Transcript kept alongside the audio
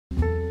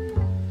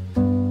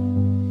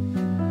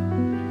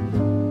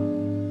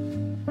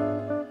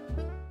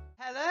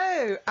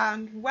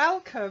and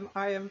welcome.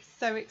 I am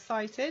so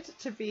excited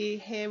to be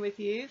here with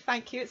you.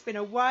 Thank you. It's been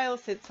a while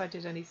since I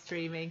did any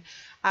streaming,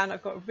 and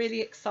I've got a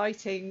really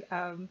exciting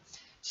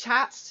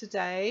chat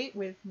today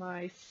with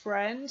my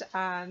friend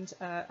and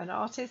an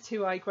artist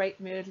who I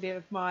greatly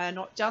admire,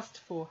 not just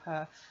for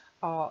her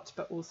art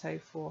but also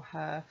for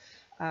her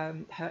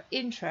her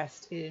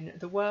interest in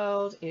the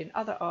world, in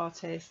other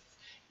artists,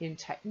 in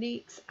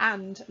techniques,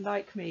 and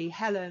like me,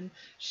 Helen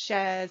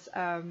shares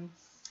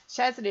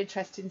an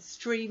interest in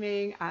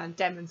streaming and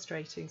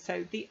demonstrating.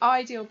 So the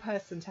ideal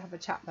person to have a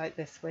chat like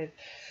this with.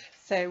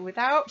 So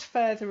without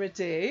further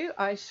ado,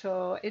 I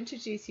shall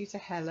introduce you to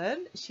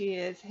Helen.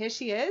 Here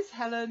she is,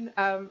 Helen.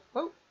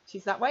 Oh,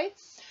 she's that way.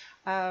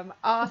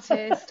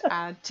 Artist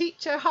and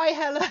teacher. Hi,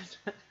 Helen.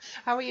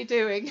 How are you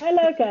doing?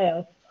 Hello,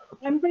 Gail.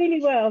 I'm really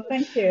well,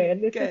 thank you.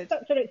 And this is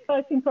such an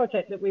exciting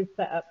project that we've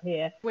set up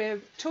here. We're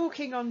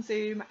talking on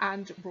Zoom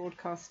and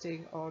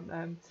broadcasting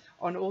on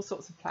all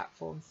sorts of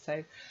platforms.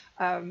 So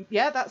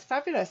yeah, that's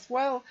fabulous.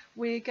 Well,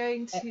 we're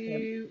going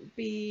to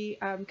be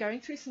going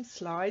through some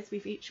slides.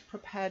 We've each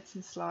prepared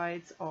some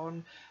slides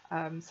on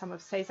some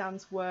of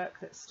Cezanne's work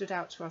that stood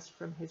out to us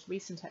from his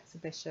recent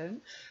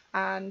exhibition,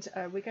 and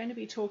we're going to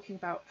be talking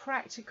about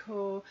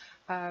practical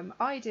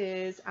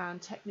ideas and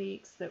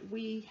techniques that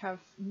we have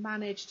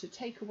managed to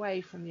take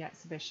away from the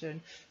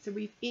exhibition. So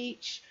we've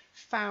each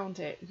found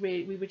it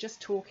really, we were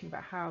just talking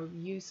about how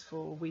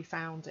useful we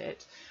found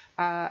it,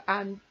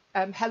 and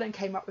Helen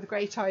came up with a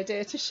great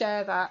idea to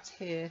share that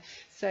here,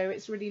 so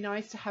it's really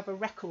nice to have a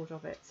record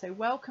of it. So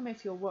welcome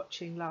if you're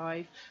watching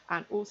live,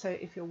 and also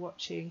if you're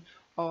watching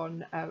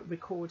on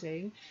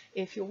recording.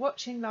 If you're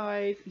watching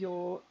live,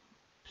 you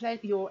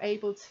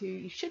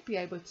should be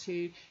able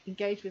to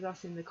engage with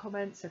us in the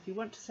comments. So if you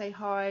want to say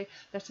hi,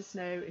 let us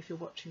know if you're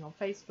watching on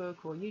Facebook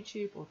or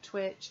YouTube or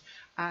Twitch,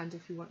 and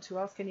if you want to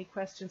ask any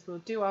questions, we'll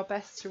do our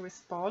best to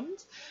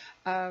respond.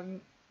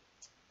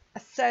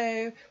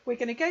 So we're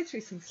going to go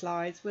through some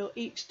slides. We'll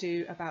each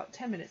do about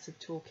 10 minutes of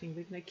talking.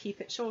 We're going to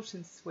keep it short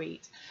and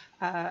sweet,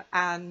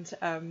 and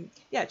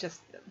yeah,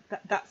 just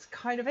that's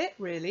kind of it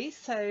really.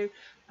 So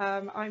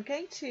I'm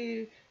going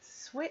to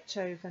switch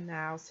over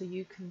now so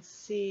you can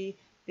see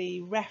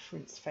the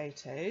reference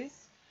photos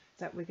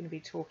that we're going to be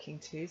talking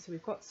to. So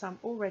we've got some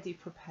already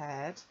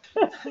prepared.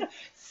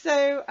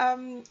 So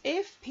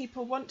if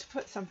people want to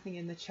put something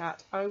in the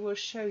chat, I will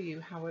show you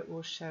how it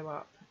will show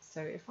up. So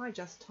if I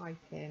just type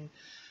in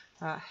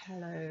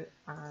hello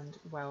and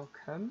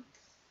welcome,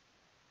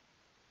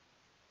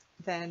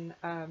 then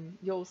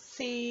you'll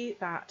see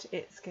that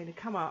it's going to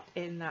come up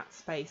in that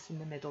space in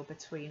the middle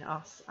between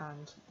us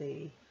and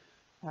the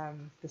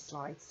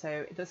slides.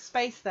 So there's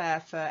space there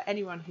for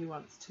anyone who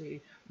wants to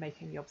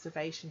make any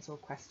observations or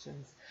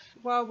questions.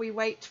 While we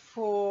wait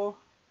for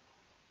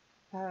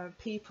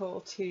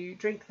people to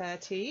drink their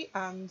tea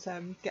and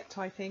get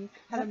typing,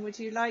 Helen, would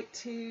you like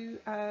to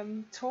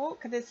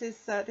talk? This is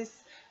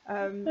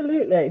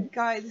Absolutely.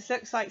 Guy, this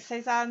looks like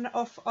Cezanne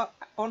off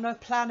on a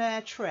plein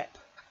air trip.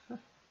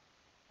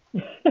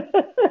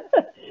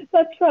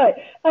 That's right.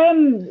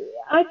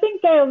 I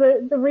think, Gail,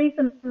 the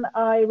reason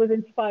I was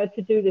inspired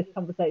to do this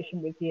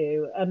conversation with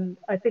you, and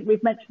I think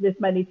we've mentioned this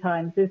many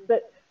times, is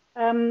that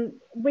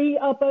we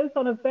are both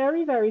on a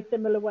very, very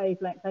similar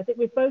wavelength. I think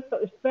we've both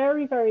got this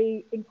very,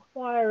 very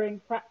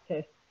inquiring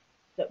practice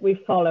that we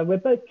follow. We're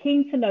both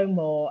keen to know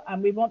more,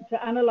 and we want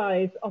to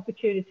analyse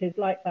opportunities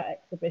like that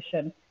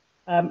exhibition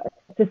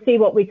to see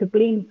what we could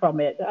glean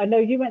from it. I know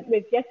you went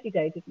with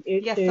yesterday, didn't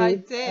you? Yes, I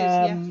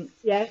did.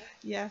 Yes.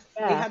 Yeah.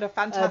 We had a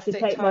fantastic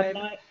Tate time.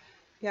 Modern.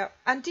 Yeah.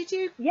 And did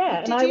you?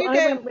 Yeah. Did and you I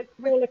go went with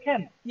Paula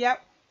Kemp.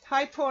 Yep.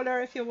 Hi,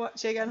 Paula, if you're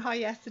watching, and hi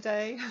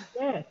yesterday.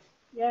 Yes.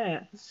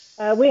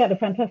 Yeah. We had a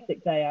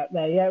fantastic day out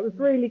there. Yeah, it was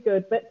really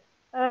good. But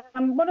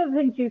one of the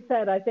things you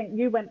said, I think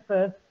you went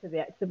first to the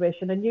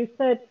exhibition, and you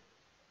said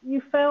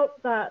you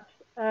felt that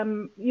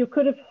you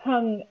could have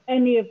hung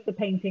any of the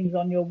paintings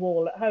on your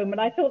wall at home. And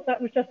I thought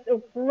that was just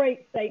a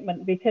great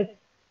statement, because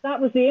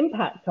that was the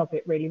impact of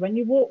it, really. When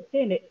you walked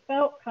in, it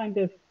felt kind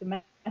of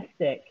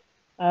domestic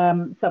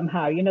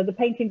somehow. You know, the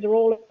paintings are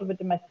all of a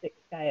domestic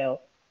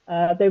scale.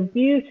 They were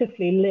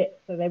beautifully lit,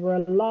 so they were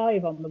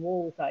alive on the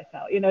walls, I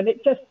felt, you know, and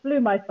it just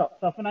blew my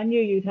socks off. And I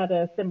knew you'd had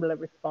a similar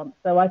response,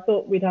 so I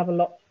thought we'd have a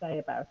lot to say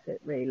about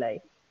it,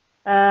 really.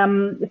 Yeah,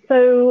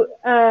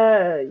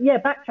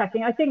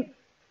 backtracking, I think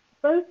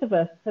both of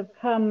us have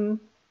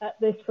come at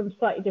this from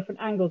slightly different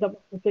angles.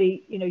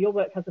 Obviously, you know, your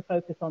work has a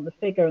focus on the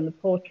figure and the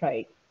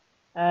portrait,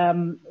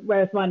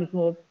 whereas mine is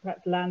more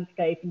perhaps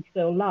landscape and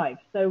still life.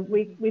 So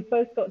we've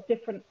both got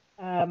different,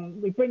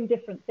 we bring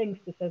different things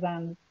to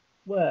Cezanne's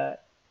work.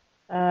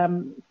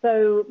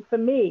 So for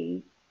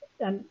me,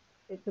 and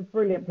it's a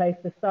brilliant place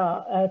to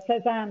start,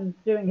 Cezanne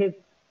doing his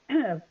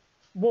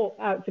walk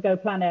out to go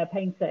plein air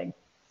painting,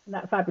 and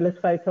that fabulous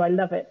photo, I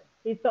love it.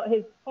 He's got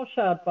his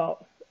pochard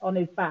box on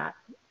his back.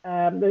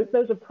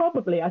 Those are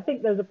probably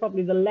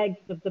the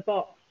legs of the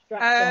box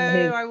strapped on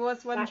his I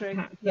was wondering.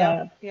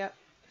 backpack. Yeah.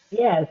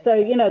 Yeah, so,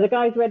 you know, the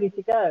guy's ready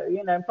to go,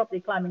 you know, probably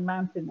climbing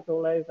mountains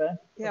all over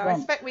at Yeah, I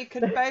once. expect we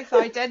can both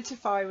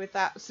identify with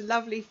that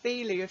lovely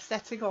feeling of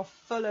setting off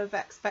full of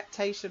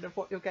expectation of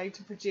what you're going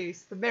to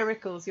produce, the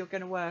miracles you're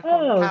going to work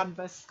on Oh,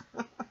 canvas.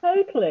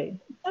 totally,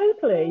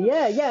 totally.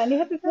 Yeah, yeah. And he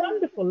had this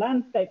wonderful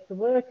landscape to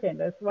work in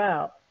as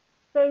well.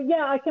 So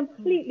yeah, I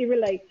completely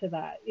relate to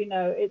that. You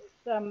know, it's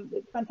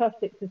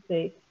fantastic to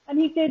see. And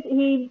he did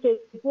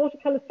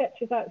watercolor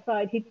sketches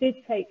outside. He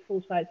did take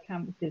full size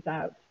canvases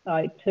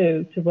outside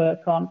too to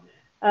work on.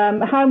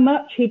 How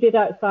much he did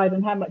outside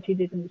and how much he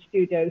did in the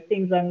studio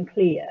seems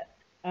unclear.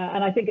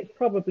 And I think it's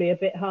probably a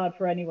bit hard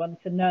for anyone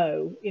to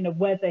know, you know,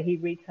 whether he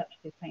retouched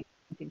his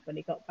paintings when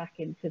he got back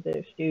into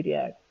the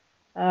studio.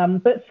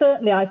 But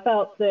certainly I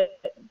felt that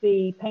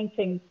the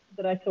paintings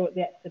that I saw at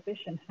the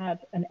exhibition had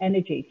an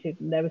energy to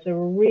them. There was a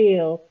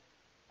real,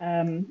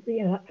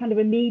 you know, that kind of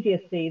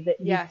immediacy that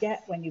you Yes.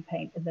 get when you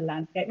paint in the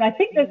landscape. And I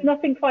think there's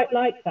nothing quite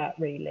like that,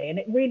 really. And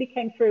it really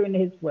came through in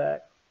his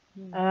work.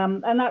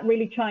 And that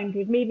really chimed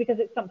with me because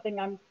it's something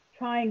I'm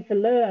trying to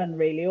learn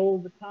really all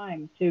the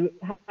time, to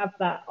have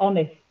that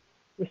honest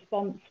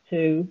response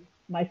to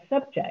my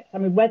subject. I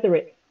mean, whether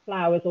it's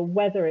flowers or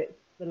whether it's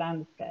the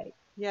landscape.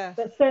 Yes.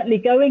 But certainly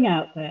going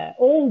out there,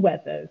 all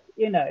weathers,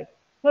 you know,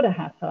 put a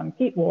hat on,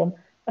 keep warm,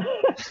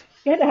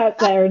 get out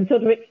there and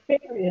sort of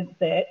experience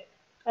it,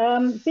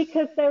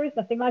 because there is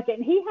nothing like it.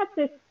 And he had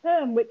this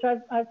term, which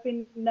I've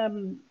been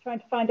trying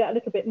to find out a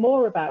little bit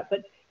more about,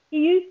 but he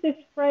used this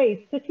phrase,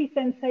 sooty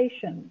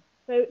sensations.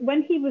 So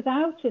when he was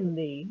out in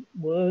the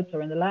woods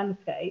or in the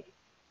landscape,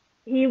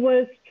 he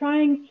was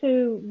trying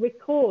to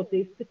record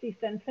these city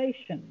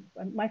sensations.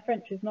 My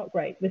French is not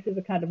great. This is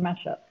a kind of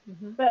mashup.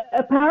 But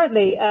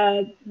apparently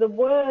the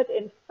word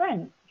in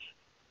French,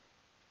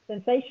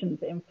 sensations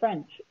in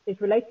French,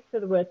 is related to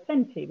the word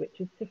senti, which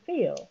is to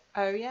feel.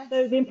 Oh, yes.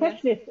 So the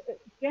Impressionists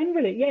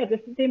generally, yeah,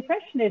 the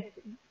Impressionists,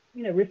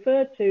 you know,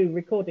 referred to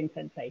recording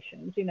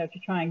sensations, you know, to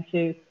trying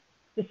to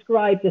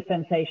describe the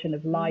sensation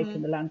of light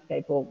in the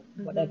landscape or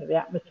whatever, the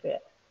atmosphere.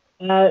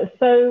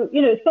 So,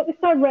 you know, it's got this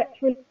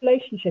direct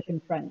relationship in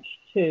French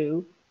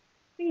to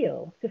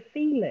feel, to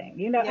feeling,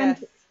 you know, and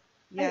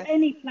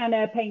any plein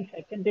air painter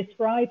can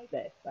describe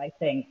this, I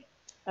think,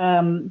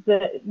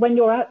 that when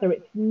you're out there,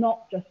 it's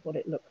not just what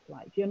it looks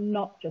like. You're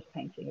not just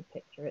painting a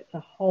picture. It's a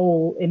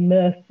whole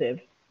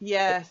immersive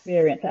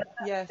experience.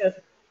 That's just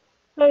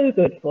so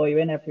good for you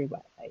in every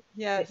way.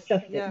 It's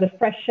just the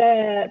fresh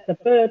air, the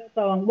bird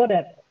song,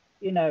 whatever.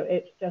 You know,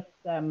 it's just,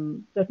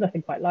 there's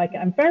nothing quite like it.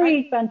 I'm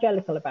very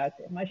evangelical about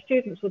it. My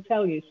students will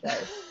tell you so.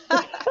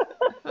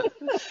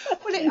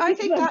 Well, I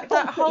think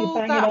that whole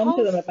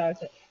them about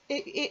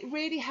it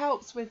really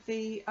helps with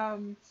the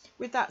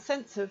with that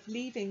sense of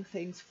leaving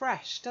things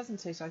fresh,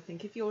 doesn't it? I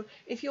think if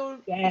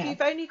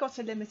you've only got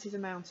a limited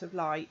amount of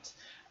light,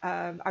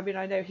 I mean,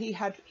 I know he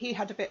had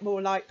a bit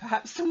more light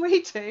perhaps than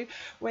we do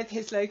with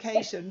his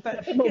location,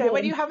 but you know,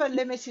 when you have a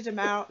limited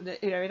amount,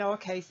 you know, in our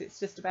case it's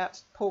just about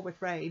to pour with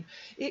rain.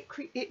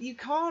 You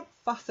can't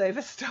fuss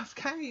over stuff,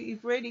 can you?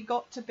 You've really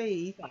got to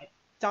be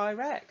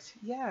direct.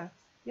 Yeah.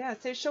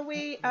 So shall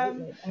we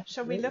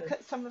look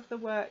at some of the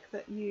work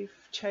that you've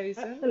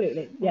chosen?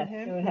 Absolutely. Yes.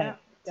 Go ahead.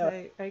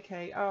 So,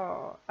 okay.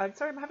 Oh, I'm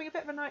sorry. I'm having a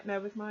bit of a nightmare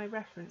with my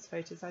reference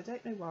photos. I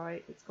don't know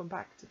why it's gone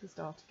back to the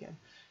start again.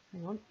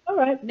 Hang on. All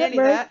right. Nearly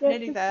there.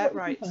 Nearly there.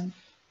 Right.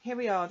 Here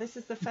we are. This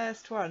is the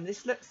first one.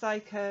 This looks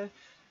like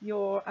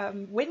your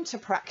winter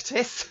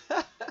practice.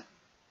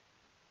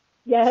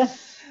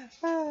 Yes.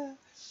 So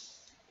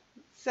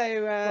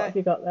what have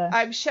you got there?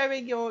 I'm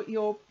showing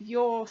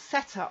your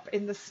setup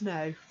in the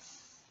snow.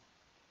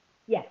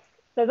 Yes.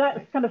 So that's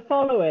kind of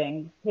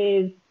following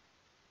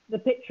the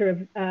picture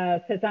of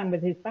Cezanne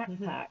with his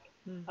backpack.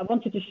 I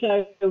wanted to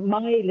show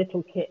my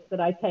little kit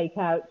that I take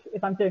out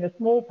if I'm doing a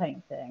small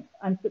painting.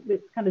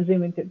 It's kind of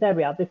zooming to, there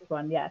we are, this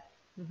one, yes.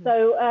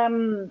 So,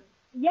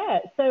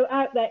 so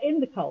out there in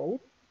the cold,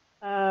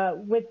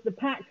 with the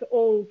pack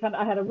all kind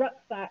of, I had a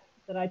rucksack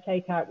that I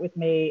take out with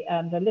me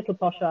and a little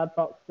pochard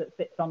box that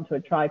fits onto a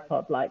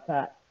tripod like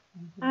that.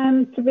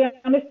 And to be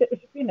honest, it was,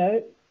 you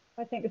know,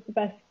 I think it's the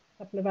best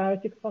couple of hours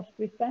you could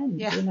possibly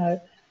spend, you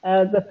know.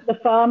 The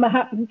farmer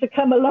happened to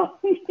come along,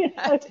 you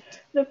know.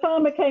 The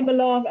farmer came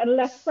along and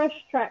left fresh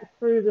tracks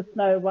through the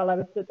snow while I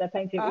was stood there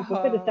painting. It was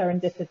a bit of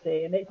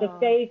serendipity, and it just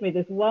gave me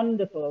this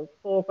wonderful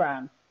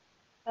foreground.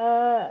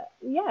 And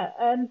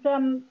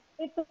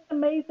it's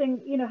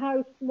amazing, you know,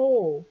 how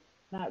small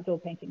an outdoor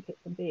painting kit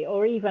can be.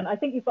 Or even, I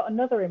think you've got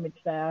another image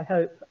there, I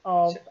hope,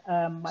 of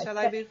my Shall sketchbook.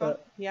 I move on?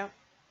 Yeah.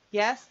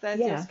 Yes, there's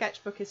your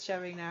sketchbook is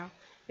showing now.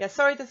 Yeah,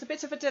 sorry, there's a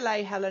bit of a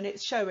delay, Helen.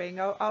 It's showing.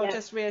 I'll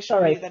just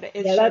reassure you that it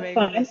is showing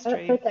on the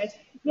stream. That's okay.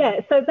 Yeah,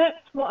 so that's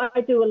what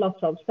I do a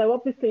lot of. So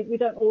obviously we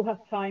don't all have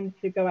time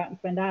to go out and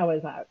spend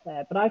hours out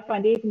there, but I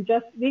find even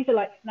just, these are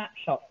like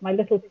snapshots, my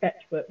little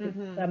sketchbook,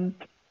 it's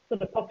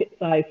sort of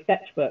pocket-sized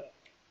sketchbook.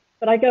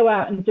 But I go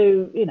out and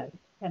do, you know,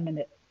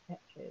 10-minute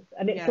sketches.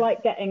 And it's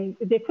like getting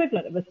the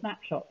equivalent of a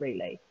snapshot,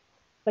 really.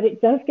 But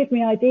it does give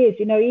me ideas,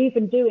 you know,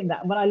 even doing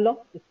that. And when I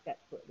lost the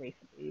sketchbook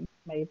recently,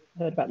 may have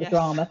heard about the Yes.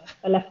 drama.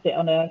 I left it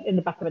in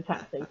the back of a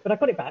taxi, but I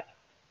got it back,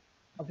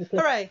 obviously.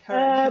 Hooray,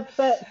 hooray.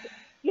 But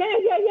yeah.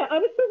 I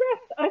was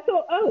bereft. I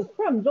thought, oh,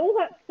 crumbs, all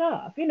that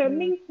stuff,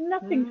 means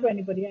nothing to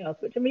anybody else,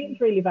 which I mean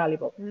is really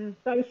valuable.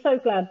 So I was so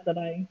glad that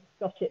I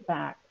got it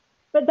back.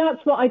 But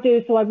that's what I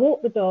do. So I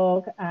walk the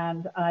dog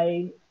and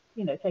I,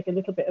 take a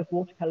little bit of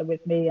watercolor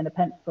with me and a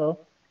pencil,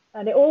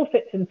 and it all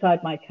fits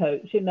inside my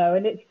coat,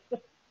 and it's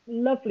just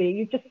lovely.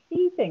 You just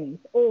see things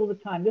all the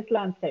time. This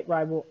landscape where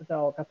I walk the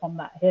dog up on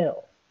that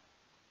hill,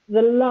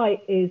 the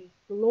light is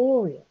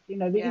glorious,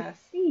 that you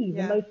see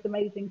the most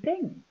amazing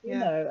things,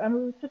 and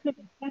we just live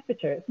in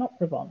Staffordshire, it's not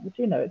Provence,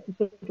 it's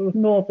a sort of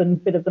northern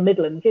bit of the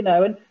Midlands,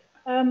 and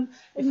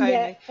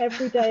yet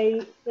every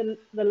day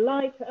the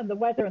light and the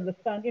weather and the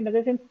sun,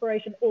 there's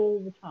inspiration all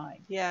the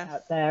time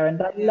out there, and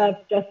I love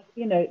just,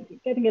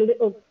 getting a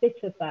little bit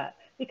of that,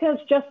 because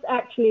just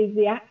actually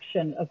the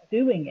action of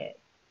doing it,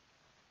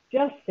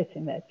 just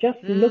sitting there,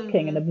 just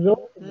looking and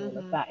absorbing all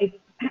of that, is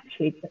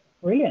actually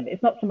brilliant.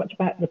 It's not so much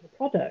about the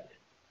product,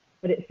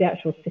 but it's the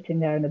actual sitting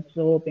there and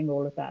absorbing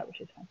all of that,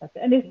 which is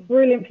fantastic. And it's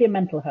brilliant for your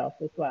mental health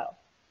as well.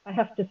 I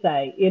have to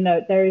say,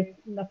 there is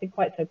nothing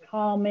quite so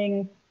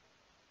calming.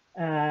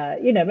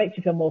 Makes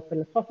you feel more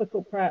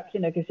philosophical, perhaps,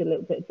 gives you a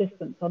little bit of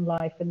distance on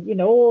life,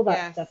 and, all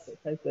that stuff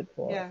that's so good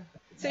for us.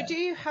 So do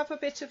you have a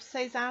bit of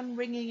Cezanne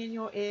ringing in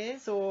your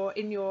ears or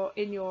in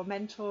your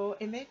mental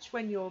image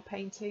when you're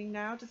painting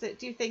now? Do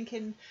you think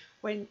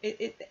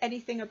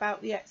anything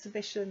about the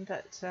exhibition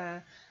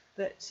that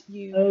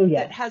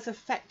that has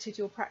affected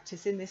your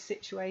practice in this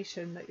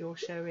situation that you're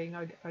showing?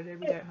 I know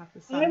we don't have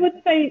the sun. I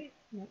would say,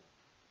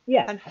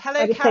 yeah. And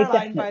hello,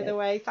 Caroline, by the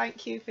way.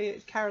 Thank you for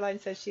Caroline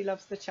says she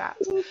loves the chat.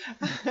 Oh,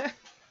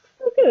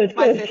 good.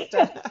 My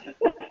sister.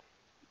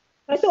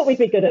 I thought we'd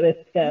be good at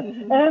this, girl.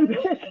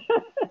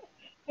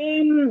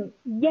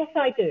 Yes,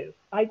 I do.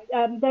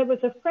 There was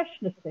a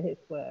freshness to his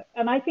work,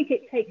 and I think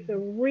it takes a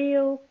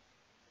real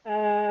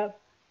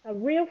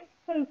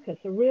focus,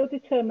 a real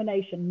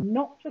determination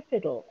not to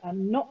fiddle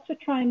and not to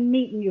try and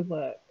neaten your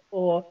work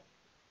or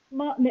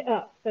smarten it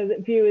up so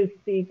that viewers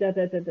see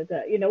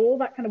all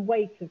that kind of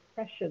weight of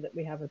pressure that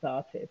we have as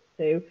artists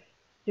to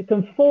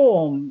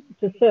conform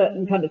to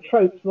certain kind of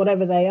tropes,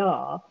 whatever they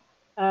are.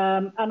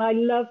 And I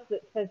love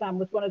that Cezanne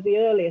was one of the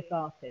earliest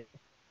artists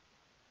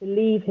to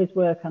leave his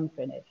work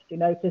unfinished,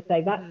 to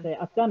say, that's it,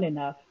 I've done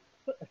enough,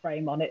 put the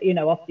frame on it,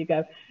 off you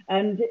go.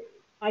 And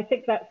I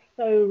think that's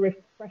so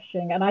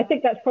refreshing. And I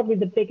think that's probably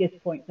the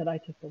biggest point that I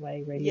took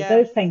away, really.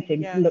 Those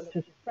paintings looked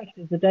as fresh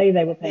as the day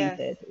they were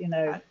painted,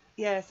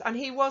 Yes, and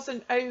he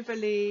wasn't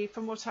overly,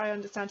 from what I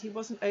understand, he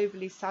wasn't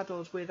overly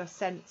saddled with a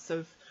sense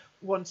of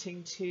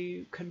wanting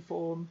to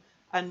conform.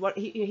 And what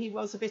he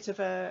was a bit of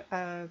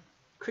a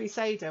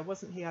crusader,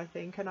 wasn't he, I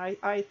think? And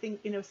I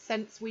think, in a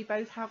sense, we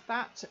both have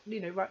that,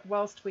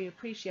 whilst we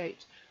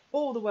appreciate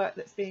all the work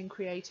that's being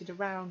created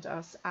around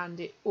us, and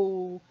it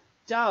all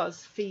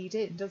does feed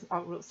in,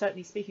 well,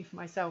 certainly speaking for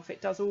myself,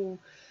 it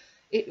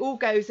all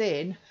goes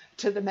in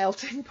to the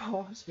melting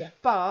pot,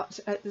 but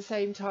at the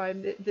same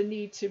time the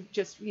need to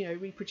just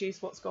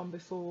reproduce what's gone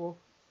before,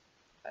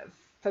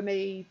 for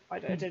me, I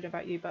don't know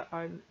about you, but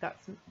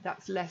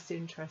that's less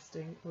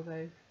interesting,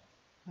 although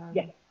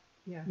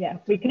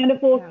we kind of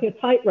walk a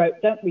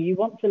tightrope, don't we? You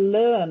want to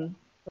learn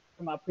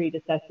from our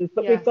predecessors,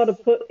 but we've got to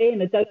put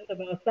in a dose of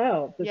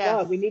ourselves as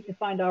well. We need to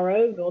find our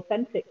own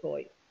authentic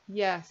voice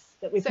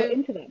that we put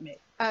into that mix.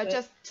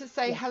 Just to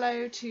say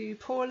hello to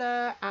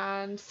Paula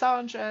and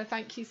Sandra,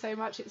 thank you so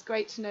much. It's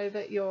great to know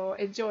that you're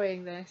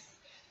enjoying this.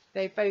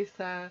 They both,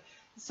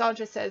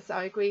 Sandra says,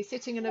 I agree,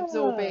 sitting and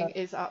absorbing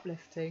is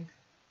uplifting.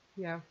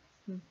 Yeah,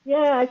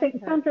 I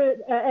think Sandra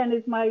N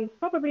is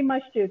probably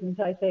my student,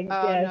 I think.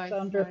 Nice,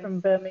 Sandra from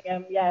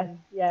Birmingham,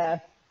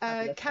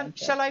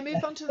 shall I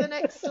move on to the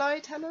next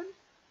slide, Helen?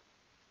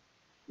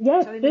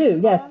 Yes, do.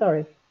 Yes,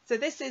 sorry. So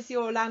this is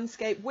your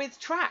landscape with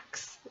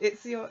tracks.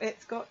 It's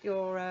got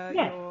your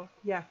So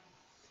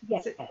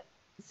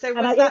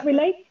and it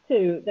relates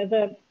to there's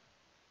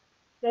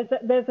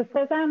a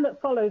Cezanne that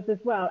follows as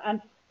well.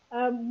 And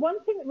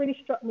one thing that really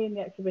struck me in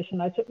the exhibition,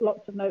 I took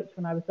lots of notes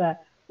when I was there,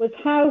 was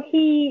how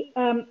he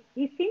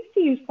seems to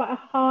use quite a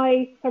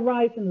high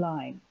horizon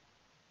line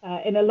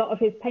in a lot of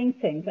his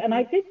paintings. And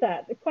I did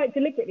that quite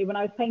deliberately when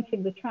I was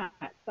painting the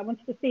tracks. I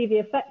wanted to see the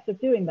effects of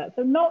doing that.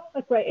 So not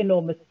a great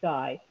enormous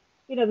sky.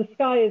 The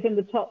sky is in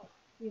the top,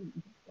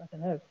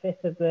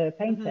 fifth of the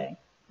painting.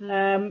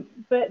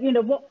 But,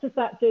 what does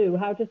that do?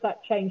 How does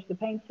that change the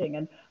painting?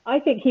 And I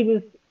think he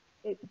was,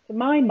 to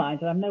my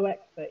mind, and I'm no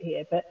expert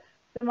here, but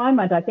to my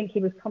mind, I think he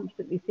was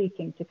constantly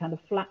seeking to kind of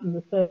flatten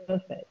the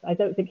surface. I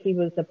don't think he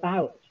was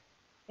about,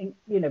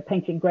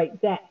 painting great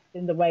depth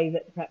in the way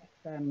that perhaps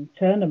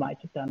Turner might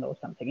have done or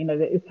something,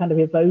 that it was kind of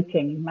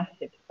evoking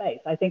massive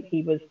space. I think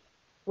he was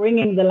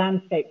bringing the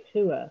landscape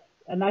to us.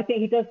 And I think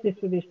he does this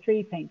with his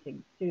tree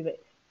paintings too,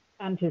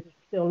 and his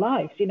still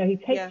lifes. He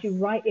takes you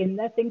right in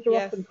there. Things are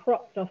often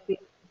cropped off the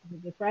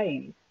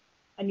frames,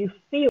 and you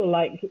feel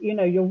like, you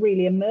know, you're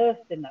really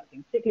immersed in that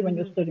thing, particularly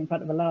when you're stood in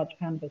front of a large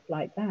canvas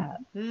like that,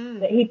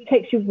 that he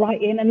takes you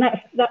right in, and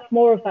that's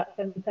more of that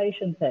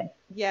sensation thing.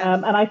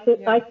 And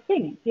I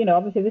think, you know,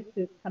 obviously this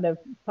is kind of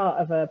part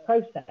of a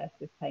process,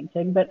 this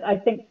painting, but I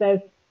think there's,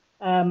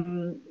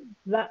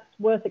 that's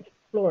worth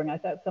exploring.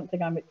 That's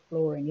something I'm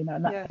exploring, you know,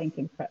 and that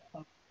painting prep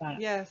part of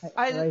that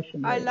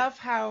exploration. I love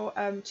how,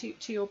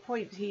 to your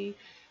point,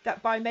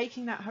 that by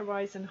making that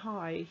horizon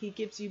high, he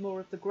gives you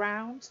more of the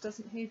ground,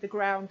 doesn't he? The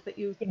ground that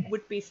you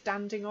would be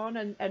standing on,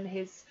 and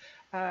his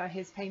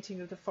painting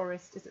of the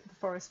forest, is it the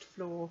forest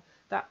floor?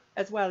 That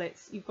as well,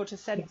 you've got a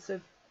sense of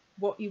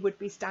what you would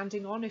be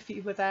standing on if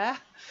you were there.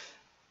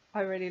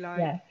 I really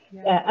like.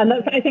 And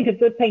that's, I think a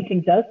good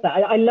painting does that.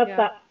 I love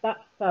that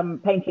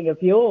painting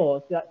of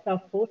yours, that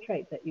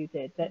self-portrait that you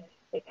did. That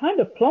it kind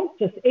of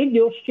plonked us in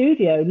your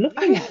studio,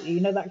 looking at you.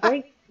 You know, that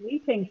great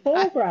sweeping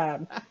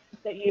foreground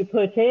that you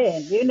put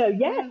in, you know,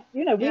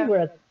 you know, we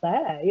were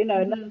there, you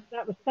know, and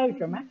that was so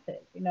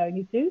dramatic, you know, and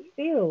you do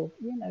feel,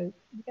 you know,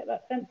 you get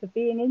that sense of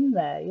being in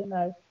there, you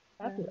know,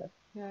 fabulous.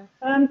 Do you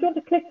want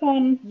to click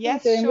on?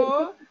 Yes,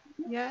 sure.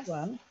 Yes.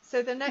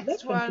 So the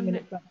next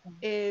one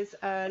is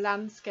a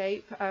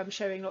landscape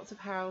showing lots of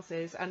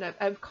houses, and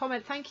a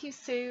comment. Thank you,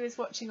 Sue is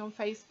watching on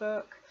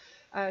Facebook.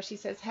 She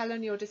says,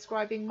 Helen, you're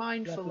describing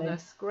mindfulness.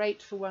 Lovely.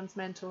 Great for one's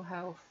mental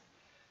health.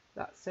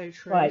 That's so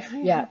true. Right.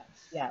 Yeah.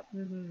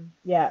 Definitely.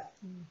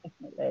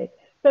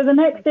 So the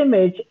next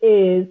image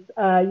is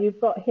you've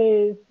got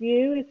his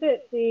view. Is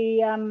it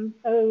the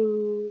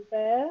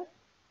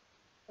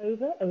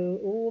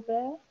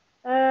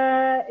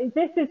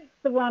this is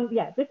the one.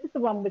 Yeah, this is the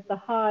one with the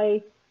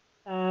high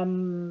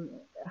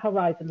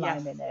horizon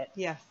line in it.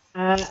 Yes.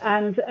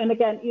 And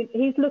again,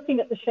 he's looking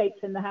at the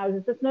shapes in the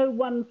houses. There's no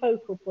one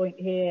focal point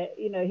here.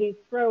 You know, he's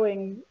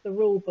throwing the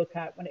rule book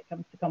out when it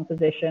comes to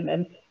composition,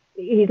 and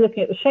he's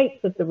looking at the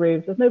shapes of the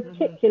roofs. There's no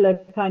particular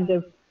kind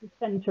of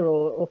center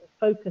or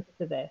focus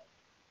to this.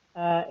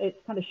 It's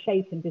kind of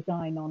shape and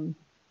design on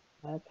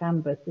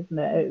canvas, isn't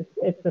it?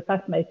 It's a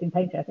fascinating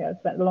painting. I think I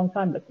spent a long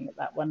time looking at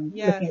that one,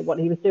 looking at what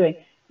he was doing.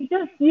 He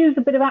does use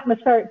a bit of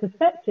atmospheric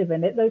perspective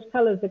in it. Those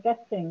colours are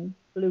getting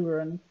bluer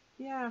and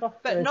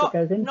but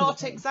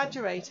not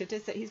exaggerated,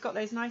 is it? He's got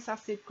those nice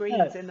acid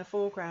greens in the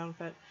foreground.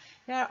 But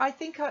yeah, I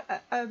think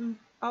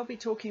I'll be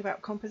talking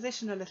about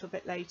composition a little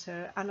bit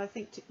later, and I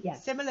think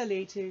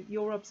similarly to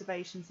your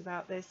observations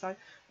about this, I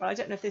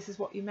don't know if this is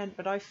what you meant,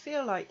 but I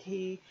feel like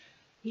he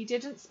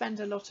didn't spend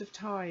a lot of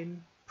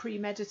time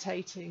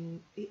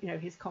premeditating, you know,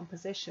 his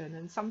composition,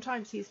 and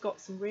sometimes he's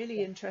got some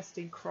really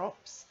interesting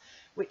crops,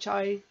 which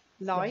I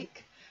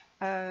like.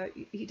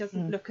 He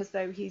doesn't look as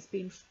though he's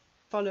been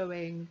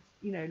following,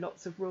 you know,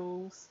 lots of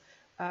rules.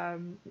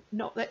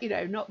 Not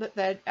that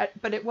they're,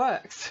 but it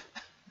works.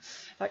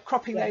 Like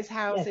cropping those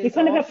houses. You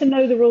kind of have to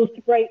know the rules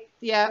to break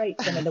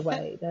them in a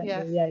way, don't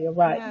you? Yeah, you're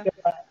right.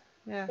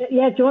 Yeah.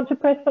 Do you want to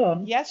press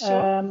on? Yes,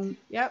 sure.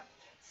 Yep.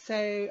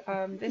 So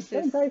this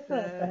is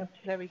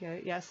there we go.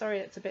 Yeah, sorry,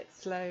 it's a bit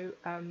slow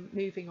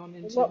moving on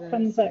into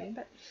the screen,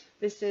 but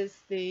this is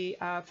the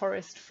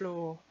forest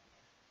floor,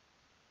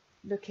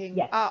 looking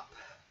up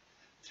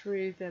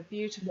through the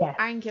beautiful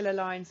angular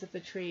lines of the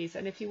trees.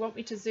 And if you want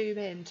me to zoom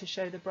in to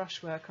show the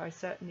brushwork, I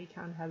certainly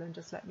can, Helen.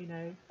 Just let me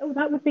know. Oh,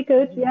 that would be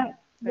good.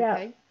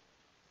 Okay.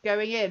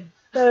 Going in.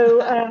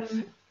 So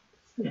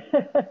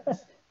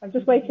I'm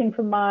just waiting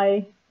for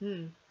my.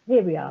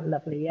 Here we are.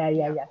 Lovely.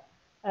 Yeah.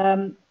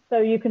 So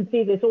you can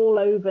see this all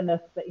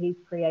overness that he's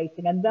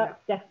creating, and that's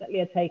definitely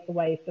a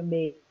takeaway for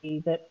me,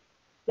 that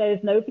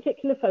there's no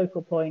particular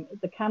focal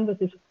point. The canvas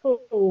is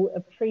full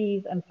of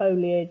trees and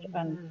foliage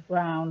and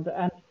ground,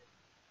 and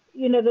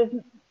you know,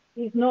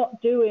 he's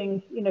not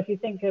doing, you know, if you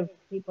think of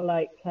people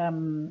like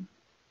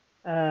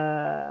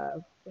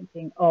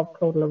thinking of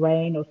Claude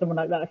Lorraine or someone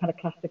like that, a kind of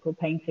classical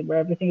painting where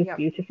everything is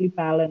beautifully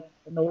balanced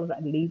and all of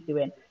that leads you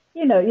in.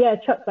 You know,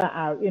 chuck that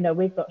out. You know,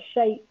 we've got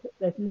shape,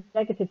 there's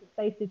negative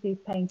spaces he's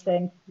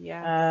painting.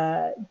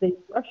 The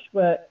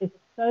brushwork is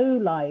so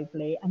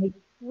lively, and he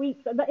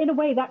sweeps, in a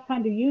way that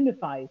kind of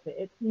unifies it.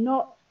 It's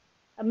not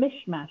a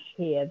mishmash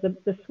here.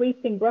 The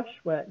sweeping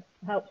brushwork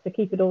helps to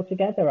keep it all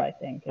together, I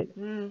think.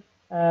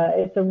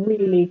 It's a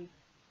really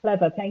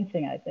clever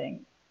painting, I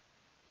think.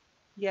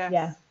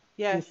 Yes,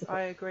 beautiful.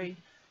 I agree.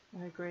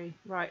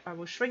 Right, I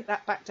will shrink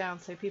that back down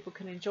so people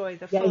can enjoy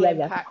the full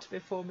impact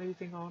before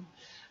moving on.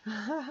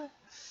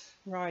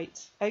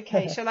 Right,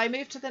 okay, shall I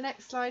move to the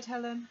next slide,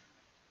 Helen?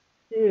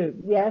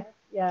 Yes,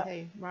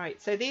 Okay,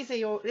 right, so this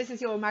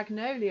is your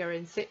magnolia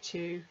in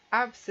situ.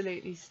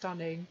 Absolutely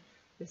stunning,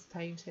 this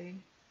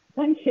painting.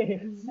 Thank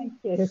you.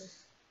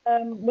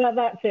 Well,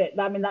 that's it.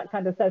 I mean, that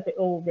kind of says it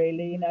all,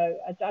 really. You know,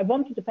 I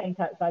wanted to paint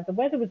outside. The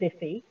weather was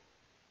iffy.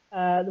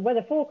 The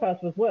weather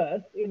forecast was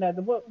worse. You know,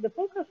 the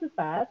forecast was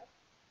bad.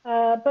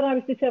 But I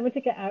was determined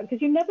to get out,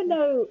 because you never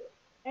know,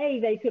 A,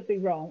 they could be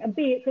wrong, and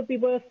B, it could be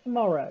worse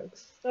tomorrow.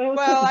 So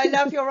I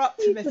love your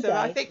optimism.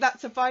 I think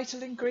that's a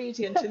vital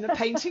ingredient in the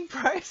painting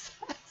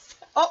process.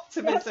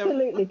 Optimism.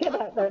 Absolutely, get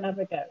out there and have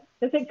a go,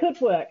 because it could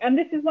work. And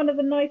this is one of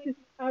the nicest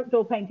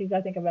outdoor paintings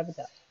I think I've ever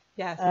done.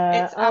 Yes,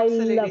 it's I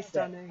absolutely loved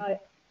stunning.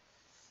 it.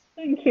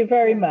 Thank you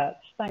very Yeah. much.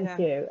 Thank Yeah.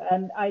 you.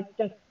 And I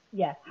just,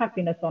 yeah,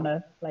 happiness on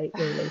a plate,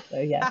 really. So,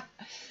 yeah.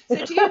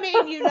 So do you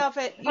mean you love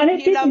it? And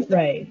it You love didn't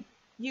rain.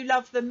 you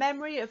love the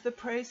memory of the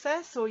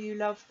process, or you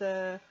love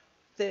the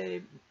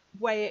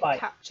way it Right.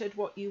 captured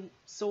what you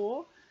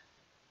saw?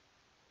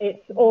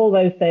 It's all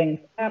those things,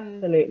 Mm.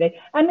 absolutely.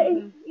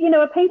 And,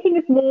 a painting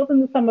is more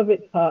than the sum of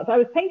its parts. I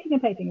was painting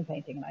and painting and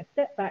painting, and I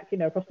stepped back,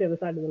 across the other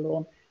side of the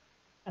lawn,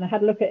 and I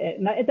had a look at it,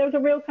 and there was a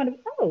real kind of,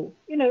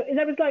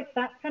 there was like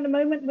that kind of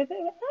moment with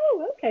it.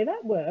 Oh, okay,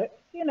 that works,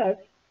 So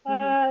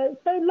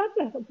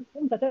lovely.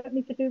 I don't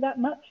need to do that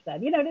much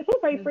then. It's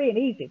all very free and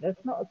easy. There's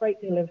not a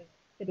great deal of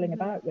fiddling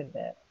about with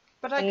it.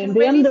 But I And can the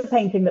really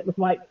underpainting that was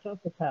wiped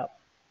off the top.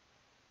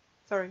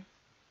 Sorry.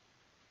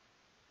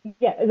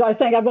 Yeah, as I was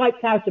saying, I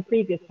wiped out a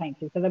previous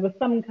painting, so there was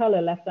some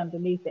colour left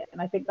underneath it, and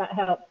I think that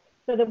helped.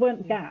 So there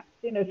weren't gaps.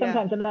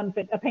 Sometimes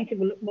a painting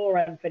will look more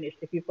unfinished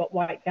if you've got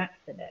white gaps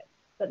in it,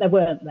 but there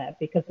weren't there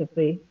because of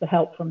the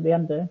help from the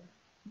under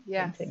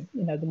painting,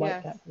 the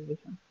white gaps.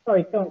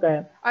 Sorry, go on,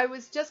 Gail. I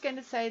was just going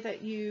to say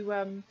that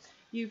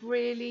you've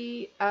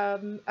really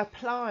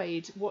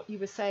applied what you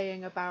were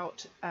saying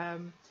about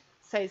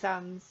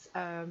Cezanne's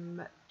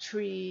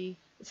tree,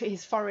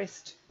 his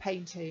forest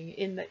painting,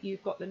 in that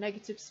you've got the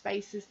negative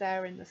spaces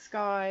there in the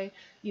sky,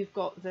 you've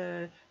got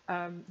the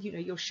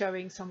you're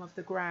showing some of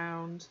the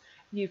ground,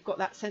 you've got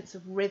that sense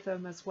of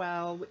rhythm as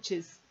well, which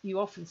is you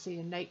often see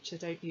in nature,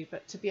 don't you?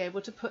 But to be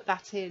able to put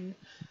that in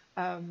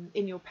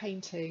your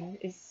painting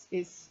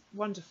is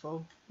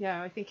wonderful.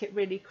 Yeah, I think it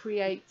really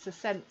creates a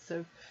sense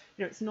of,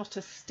 it's not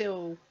a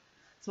still,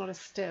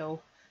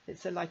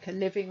 it's like a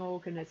living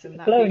organism.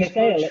 That blowing a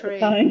gale tree.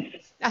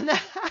 At the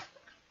time.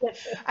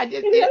 And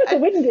it was a little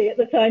windy at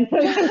the time, so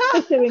I was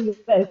just doing this,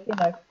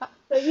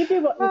 So you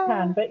do what you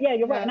can, but yeah,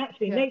 you're right. And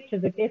actually,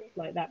 nature's a gift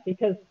like that,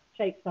 because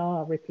shapes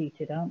are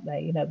repeated, aren't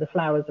they? The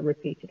flowers are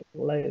repeated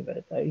all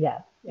over. So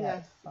yeah,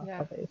 it's part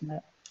of it, isn't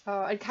it?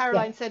 Oh, and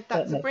Caroline said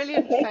that's certainly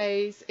a brilliant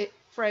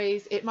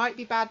phrase. It might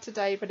be bad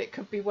today, but it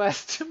could be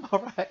worse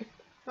tomorrow.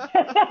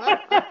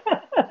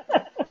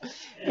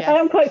 Yes. I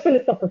am quite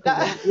philosophical.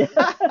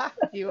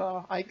 You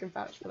are. I can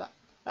vouch for that.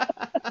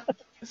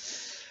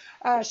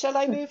 Shall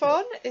I move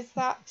on? Is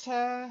that?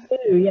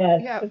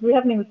 Yeah. We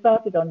haven't even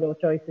started on your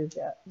choices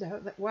yet.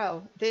 No,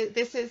 well,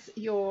 this is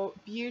your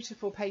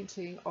beautiful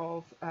painting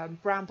of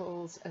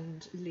brambles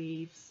and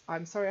leaves.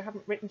 I'm sorry, I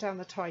haven't written down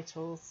the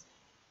titles.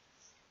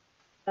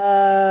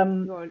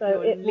 So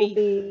it will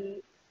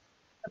be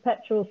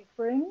Perpetual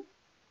Spring,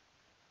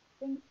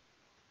 I think.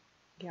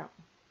 Yeah.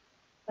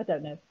 I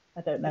don't know.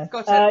 It's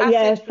got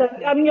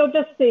you'll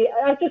just see.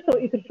 I just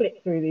thought you could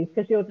flick through these,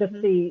 because you'll just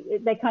see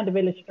they kind of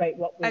illustrate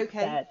what we've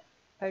said.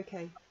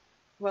 Okay.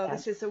 Well,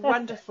 this is a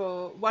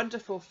wonderful,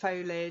 wonderful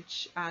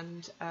foliage,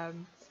 and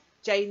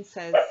Jane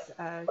says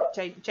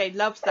Jane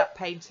loves that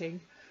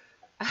painting.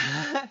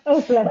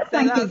 Oh, bless.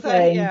 Thank you,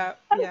 Jane. Yeah,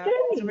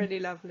 it's really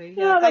lovely.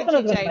 Yeah, thank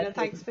you, Jane, and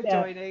thanks for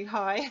joining.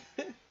 Hi.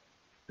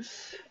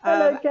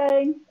 Hello,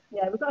 Jane.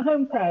 Yeah, we've got a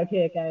home crowd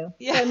here, Gail.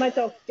 Yeah. So my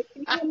dog. Can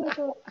you hear my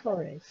dog?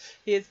 Sorry.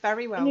 He is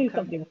very welcome. I knew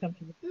somebody would come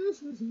to me.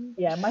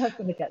 Yeah, my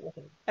husband would get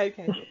little.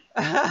 Okay.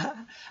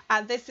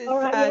 And this is.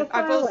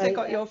 I've also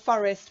got your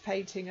forest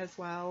painting as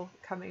well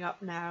coming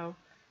up now,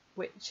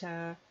 which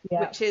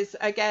is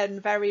again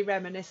very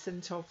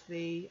reminiscent of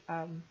the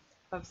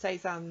of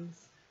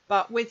Cezanne's,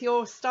 but with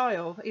your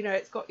style.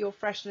 It's got your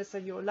freshness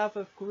and your love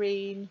of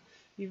green.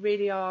 You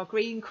really are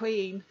green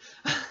queen.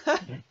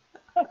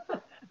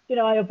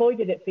 I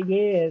avoided it for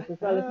years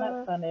as well. Isn't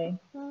that funny?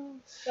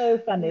 So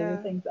funny, the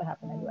things that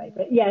happen anyway.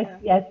 But yes,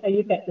 so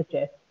you get the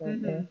gist,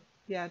 don't you?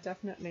 Yeah,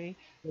 definitely.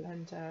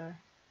 And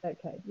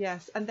okay.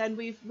 Yes, and then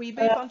we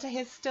move on to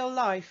his still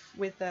life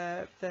with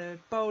the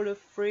bowl of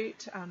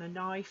fruit and a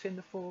knife in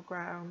the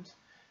foreground.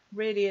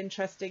 Really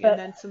interesting. And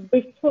then some.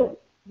 We've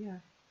talked. Yeah.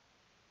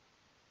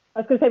 I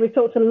was going to say we've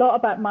talked a lot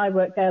about my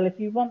work, Gail. If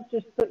you want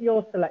to put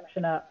your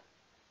selection up.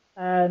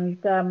 And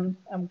go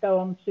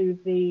on to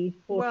the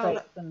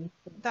portraits and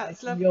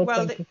that's lovely.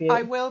 Well,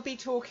 I will be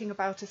talking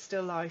about a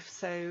still life,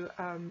 so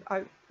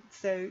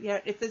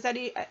if there's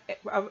any,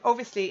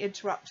 obviously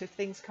interrupt if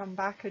things come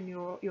back and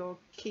you're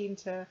keen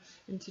to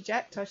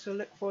interject. I shall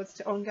look forward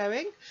to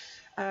ongoing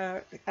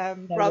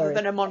rather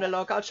than a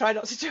monologue. I'll try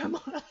not to do a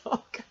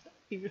monologue.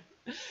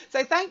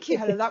 So thank you,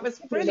 Helen. That was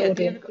brilliant.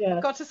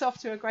 You've got us off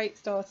to a great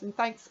start, and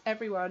thanks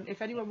everyone.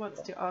 If anyone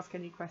wants to ask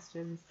any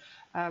questions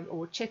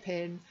or chip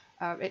in,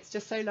 it's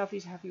just so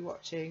lovely to have you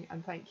watching,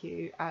 and thank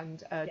you.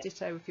 And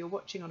ditto, if you're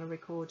watching on a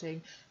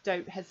recording,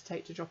 don't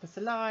hesitate to drop us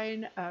a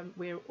line.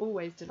 We're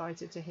always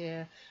delighted to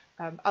hear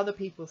other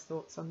people's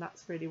thoughts on.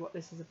 That's really what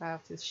this is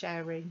about, is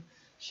sharing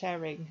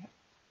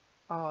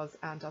ours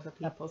and other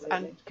people's.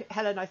 Absolutely. And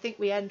Helen, I think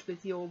we end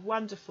with your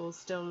wonderful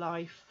still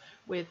life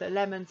with the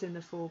lemons in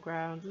the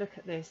foreground. Look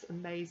at this,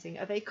 amazing.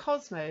 Are they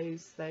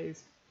cosmos,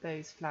 those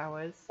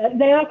flowers?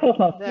 They are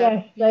cosmos.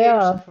 Yes, they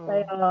are.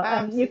 Absolutely.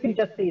 And you can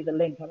just see the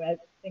link.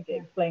 think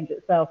it explains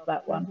itself,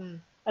 that one. Mm-hmm.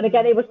 And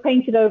again, it was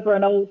painted over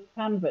an old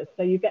canvas,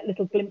 so you get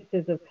little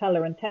glimpses of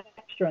colour and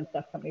texture and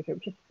stuff coming through,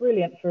 which is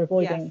brilliant for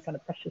avoiding kind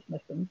of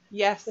preciousness, and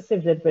just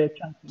gives it a bit of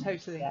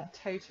chunkiness.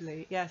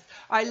 Totally, yes.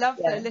 I love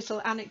the little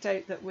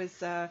anecdote that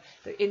was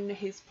in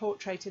his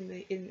portrait,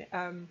 in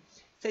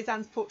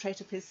Cezanne's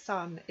portrait of his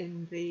son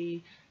in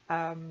the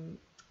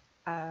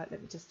let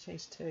me just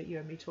change to you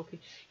and me talking.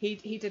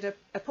 He did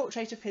a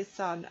portrait of his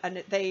son,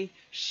 and they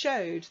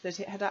showed that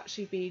it had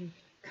actually been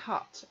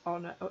cut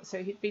on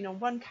so he'd been on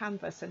one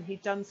canvas and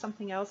he'd done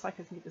something else, like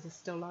I think it was a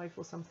still life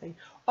or something,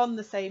 on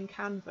the same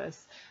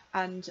canvas,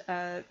 and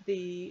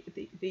the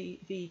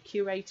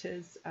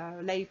curators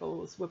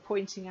labels were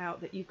pointing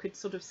out that you could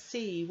sort of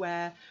see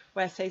where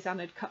Cezanne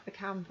had cut the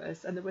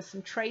canvas, and there were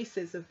some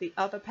traces of the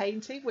other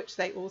painting which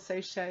they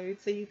also showed,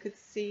 so you could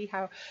see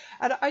how,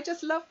 and I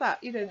just love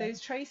that, you know,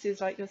 those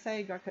traces, like you're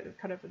saying, like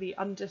kind of the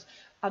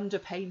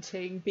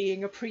underpainting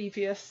being a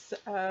previous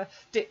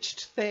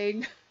ditched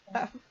thing.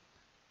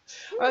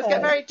 I was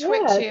getting very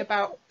twitchy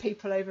about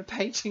people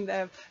overpainting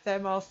their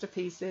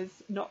masterpieces,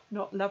 not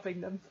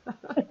loving them.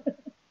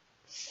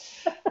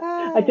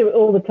 I do it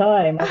all the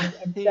time.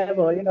 I'm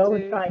terrible, you know,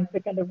 always trying to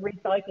kind of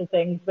recycle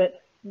things.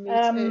 But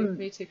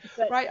me too.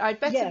 But, right, I'd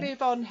better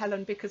move on,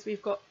 Helen, because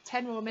we've got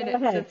 10 more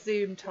minutes of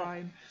Zoom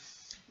time.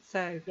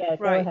 So right,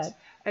 go ahead.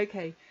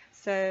 Okay.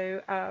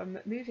 So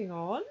moving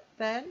on,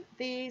 then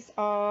these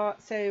are.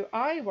 So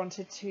I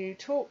wanted to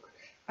talk.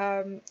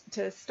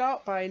 To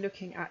start by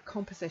looking at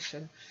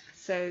composition.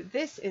 So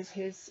this is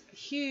his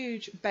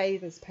huge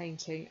bathers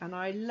painting, and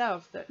I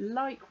love that,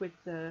 like with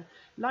the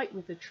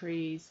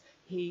trees,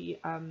 he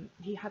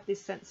had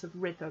this sense of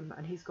rhythm,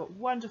 and he's got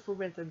wonderful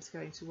rhythms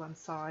going to one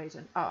side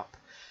and up,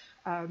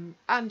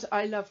 and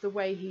I love the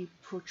way he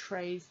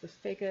portrays the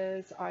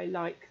figures. I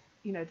like,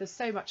 you know, there's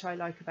so much I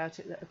like about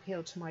it that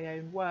appealed to my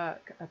own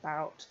work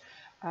about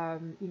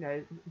you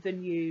know, the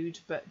nude,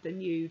 but the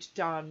nude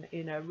done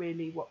in a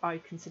really, what I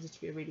consider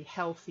to be a really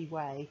healthy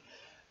way.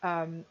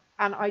 And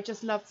I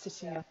just loved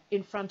sitting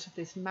in front of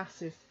this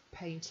massive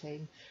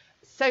painting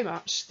so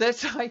much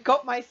that I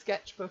got my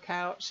sketchbook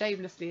out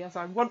shamelessly, as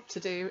I want to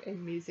do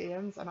in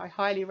museums, and I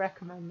highly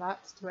recommend that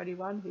to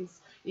anyone who's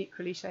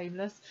equally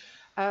shameless.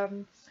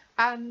 And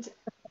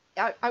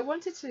I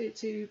wanted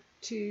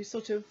to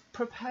sort of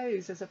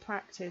propose as a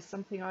practice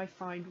something I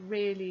find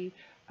really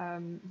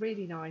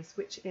really nice,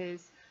 which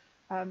is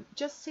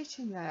just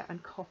sitting there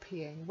and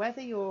copying,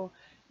 whether you're,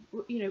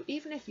 you know,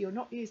 even if you're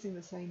not using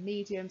the same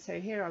medium. So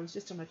here I was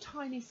just on a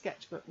tiny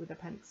sketchbook with a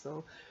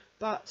pencil,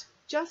 but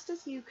just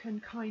as you can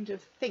kind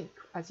of think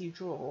as you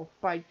draw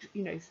by,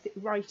 you know,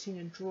 writing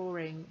and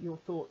drawing your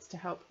thoughts to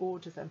help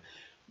order them,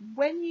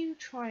 when you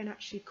try and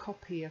actually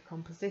copy a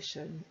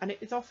composition, and it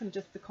is often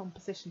just the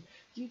composition,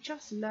 you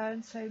just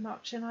learn so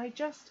much. And I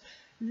just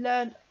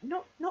learned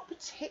not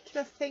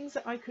particular things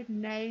that I could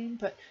name,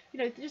 but, you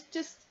know,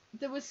 just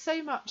there was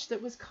so much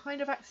that was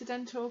kind of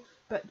accidental,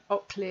 but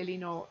clearly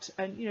not.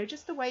 And, you know,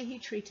 just the way he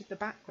treated the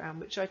background,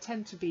 which I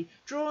tend to be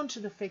drawn to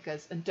the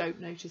figures and don't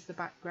notice the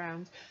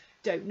background,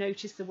 don't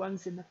notice the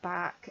ones in the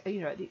back,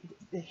 you know,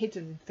 the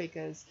hidden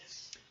figures.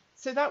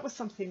 So that was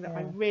something that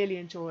I really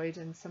enjoyed,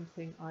 and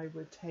something I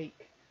would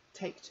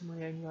take to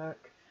my own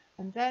work.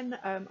 And then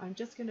I'm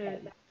just going to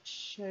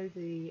show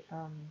the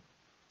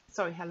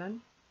sorry,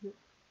 Helen.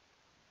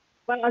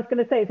 Well, I was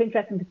going to say, it's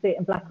interesting to see it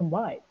in black and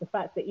white. The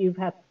fact that you've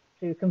had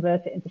to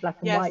convert it into black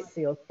and white for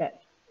your sketch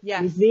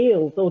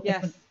reveals all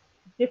different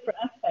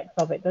aspects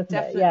of it, doesn't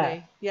it?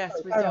 Yeah. Yes,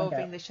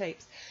 resolving the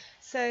shapes.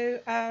 So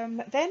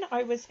then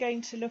I was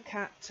going to look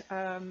at,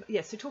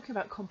 so talking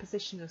about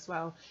composition as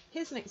well.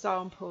 Here's an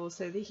example.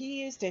 So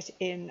he used it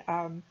in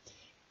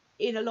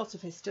a lot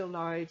of his still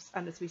lives,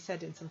 and as we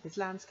said, in some of his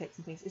landscapes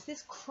and things, is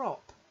this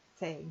crop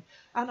thing.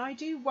 And I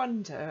do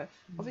wonder,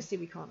 obviously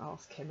we can't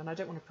ask him and I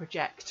don't want to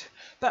project,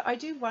 but I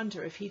do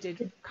wonder if he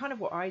did kind of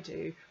what I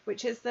do,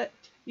 which is that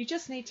you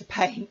just need to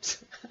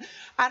paint.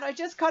 And I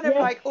just kind of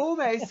like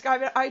almost,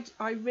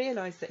 I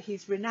realise that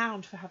he's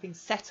renowned for having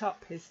set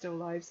up his still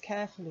lives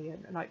carefully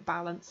and like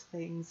balanced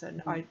things,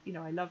 and I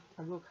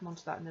will come on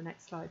to that in the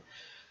next slide.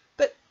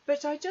 But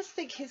I just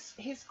think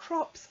his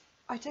crops,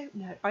 I don't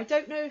know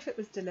if it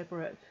was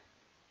deliberate.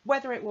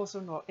 Whether it was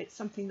or not, it's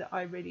something that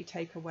I really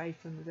take away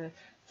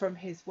from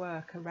his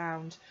work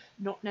around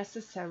not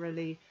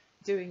necessarily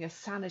doing a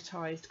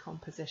sanitized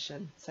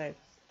composition. So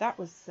that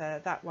was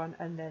that one.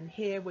 And then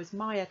here was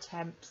my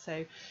attempt.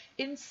 So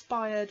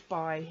inspired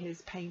by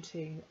his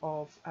painting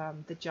of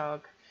the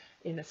jug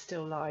in a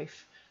still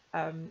life,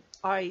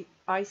 I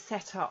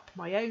set up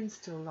my own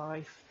still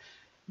life,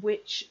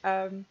 which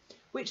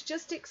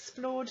just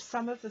explored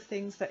some of the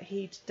things that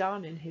he'd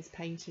done in his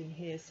painting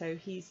here. So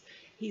he's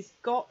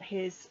got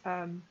his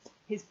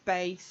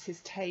base, his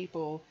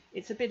table.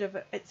 It's a bit of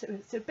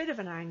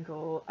an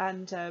angle,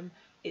 and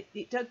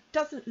it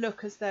doesn't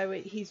look as though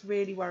he's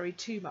really worried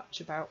too much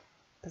about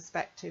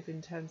perspective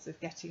in terms of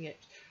getting it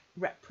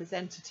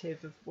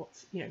representative of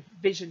what's, you know,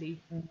 visually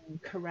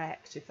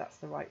correct, if that's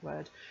the right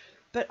word.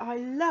 But I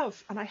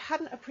love, and I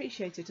hadn't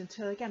appreciated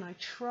until again I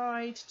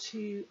tried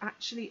to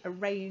actually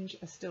arrange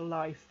a still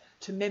life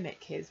to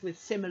mimic his with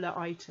similar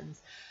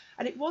items.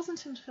 And it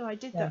wasn't until I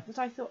did that that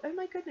I thought, oh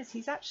my goodness,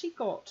 he's actually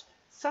got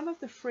some of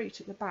the fruit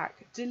at the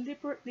back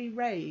deliberately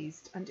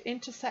raised and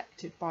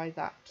intersected by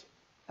that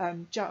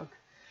jug.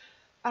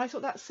 And I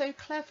thought that's so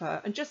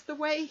clever. And just the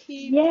way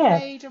he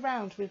played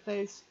around with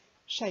those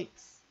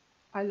shapes,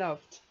 I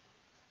loved.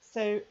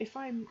 So if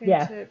I'm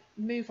going to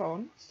move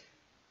on,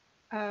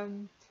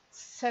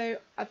 so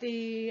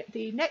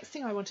the next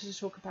thing I wanted to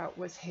talk about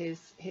was his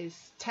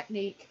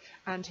technique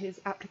and his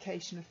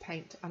application of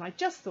paint. And I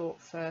just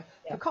thought for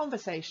a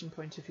conversation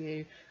point of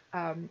view,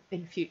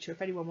 in future,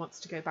 if anyone wants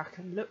to go back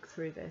and look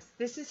through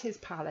this is his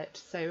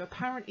palette. So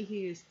apparently he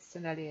used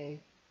Sennelier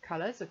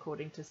colours,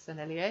 according to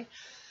Sennelier.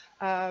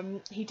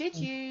 He did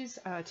use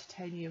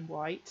titanium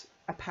white,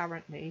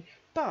 apparently,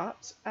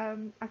 but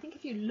I think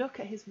if you look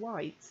at his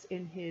whites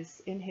in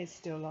his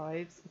still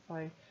lives, if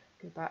I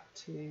go back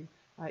to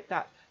like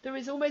that, there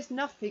is almost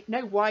nothing,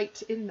 no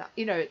white in that.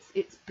 You know,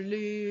 it's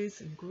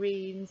blues and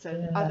greens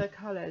and other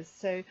colours.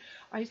 So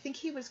I think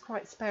he was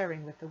quite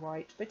sparing with the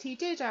white, but he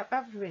did, out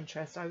of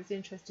interest, I was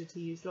interested to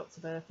use lots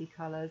of earthy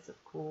colours,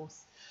 of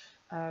course.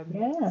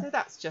 So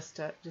that's just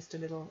a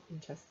little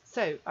interest.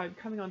 So I'm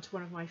coming on to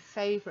one of my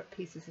favourite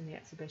pieces in the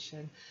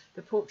exhibition,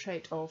 the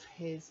portrait of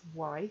his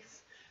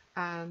wife.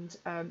 And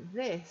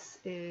this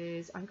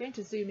is, I'm going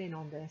to zoom in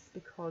on this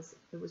because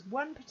there was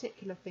one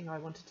particular thing I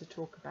wanted to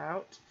talk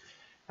about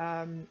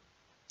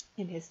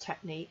in his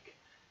technique,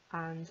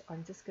 and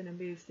I'm just going to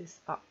move this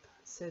up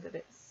so that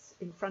it's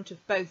in front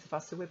of both of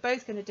us. So we're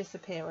both going to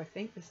disappear, I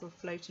think. This will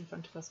float in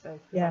front of us both,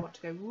 because I want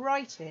to go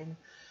right in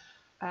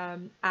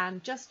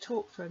and just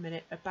talk for a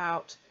minute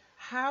about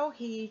how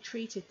he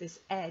treated this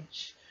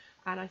edge.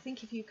 And I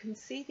think if you can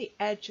see the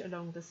edge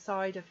along the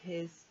side of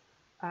his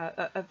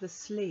of the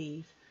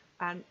sleeve,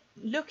 and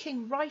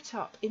looking right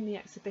up in the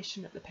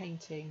exhibition at the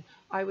painting,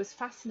 I was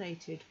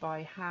fascinated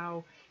by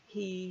how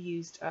he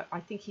used,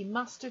 I think he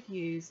must have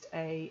used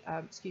a,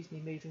 excuse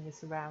me moving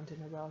this around in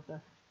a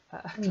rather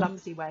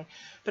clumsy way,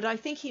 but I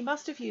think he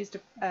must have used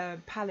a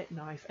palette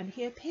knife, and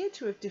he appeared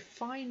to have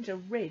defined a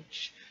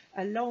ridge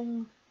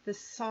along the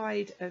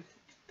side of,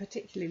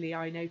 particularly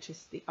I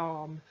noticed the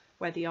arm,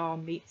 where the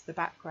arm meets the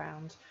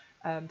background,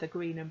 the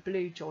green and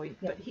blue joint,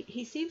 but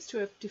he seems to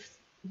have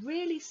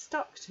really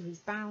stuck to his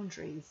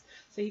boundaries.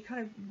 So he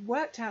kind of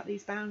worked out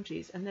these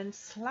boundaries and then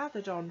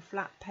slathered on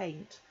flat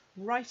paint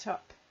right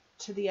up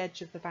to the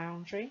edge of the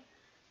boundary.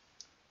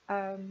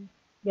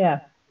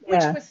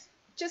 Which was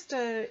just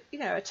a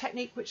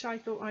technique which I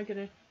thought I'm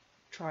going to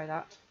try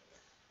that.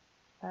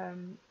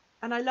 And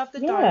I love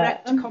the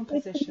direct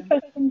composition.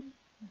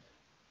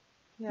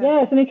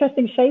 It's an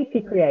interesting shape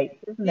he creates,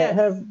 isn't it?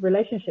 Her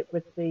relationship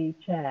with the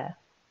chair.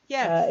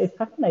 It's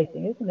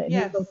fascinating, isn't it? He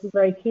was also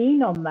very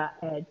keen on that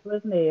edge,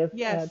 wasn't he, of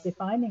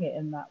defining it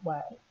in that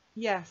way.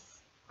 Yes,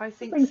 I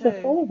think brings so.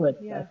 Her forward,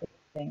 I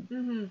think.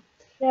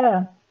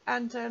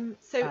 And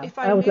so if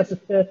I always got the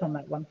skirt on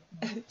that one.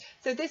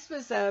 So this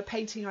was a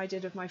painting I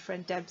did of my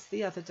friend Debs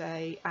the other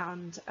day,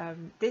 and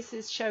this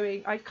is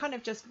showing, I kind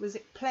of just was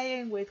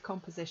playing with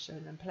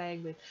composition and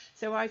playing with,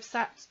 so I've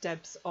sat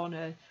Debs on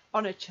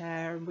a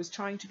chair and was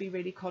trying to be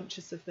really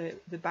conscious of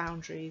the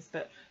boundaries,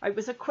 but it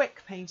was a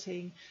quick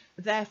painting,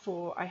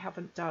 therefore I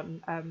haven't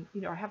done,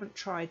 I haven't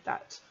tried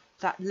that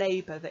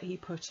labour that he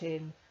put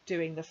in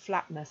doing the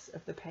flatness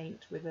of the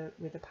paint with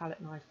a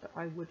palette knife, but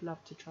I would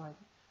love to try them.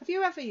 Have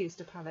you ever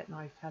used a palette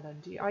knife,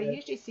 Helen? I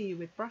usually see you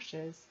with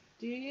brushes.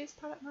 Do you use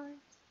palette knives?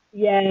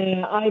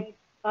 Yeah,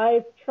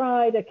 I've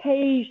tried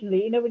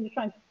occasionally. When you're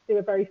trying to do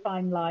a very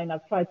fine line,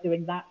 I've tried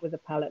doing that with a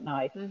palette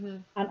knife,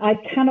 and I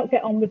cannot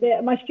get on with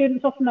it. My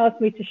students often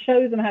ask me to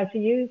show them how to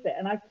use it,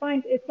 and I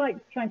find it's like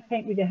trying to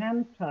paint with your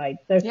hands tied.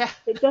 So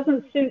it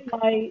doesn't suit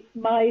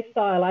my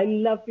style. I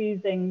love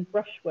using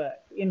brushwork,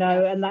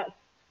 and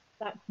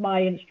that's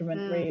my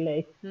instrument,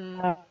 really.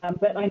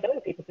 But I know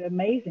people do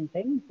amazing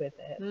things with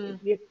it.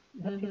 You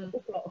have to use an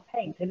awful lot of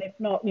paint, and if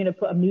not,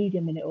 put a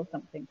medium in it or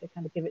something to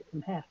kind of give it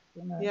some heft.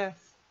 Yes.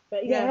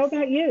 But how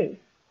about you?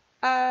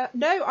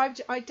 No,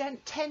 I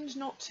don't tend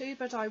not to,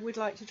 but I would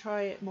like to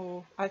try it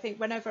more. I think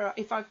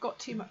if I've got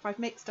too much, if I've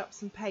mixed up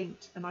some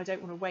paint and I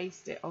don't want to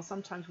waste it, I'll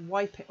sometimes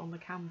wipe it on the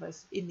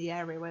canvas in the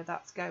area where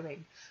that's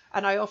going.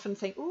 And I often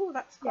think, oh,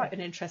 that's quite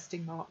an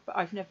interesting mark, but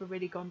I've never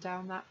really gone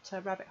down that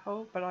rabbit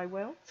hole, but I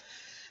will.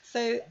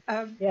 So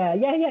don't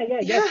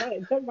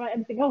write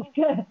anything off.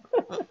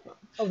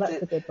 Oh,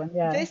 that's a good one.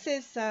 This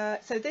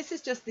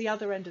is just the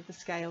other end of the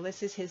scale.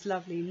 This is his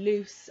lovely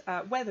loose,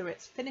 whether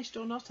it's finished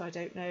or not, I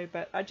don't know,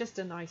 but just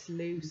a nice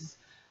loose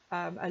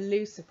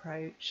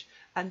approach.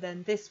 And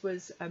then this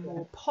was a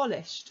more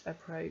polished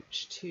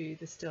approach to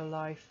the still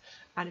life.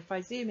 And if I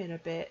zoom in a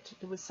bit,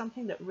 there was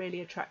something that really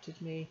attracted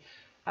me,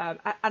 and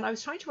I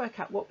was trying to work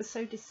out what was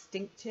so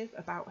distinctive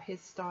about his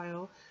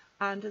style.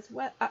 And as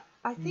well,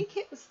 I think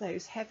it was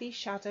those heavy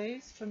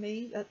shadows for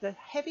me, the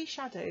heavy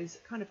shadows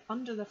kind of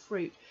under the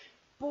fruit,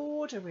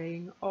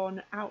 bordering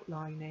on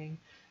outlining.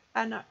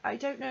 and I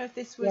don't know if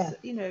this was,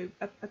 you know,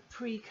 a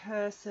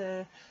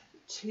precursor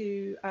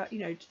to, you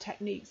know,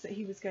 techniques that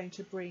he was going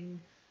to bring,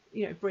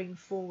 you know, bring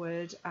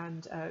forward,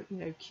 and you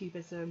know,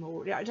 cubism,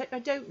 or yeah, I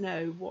don't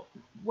know what,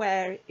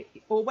 where,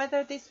 or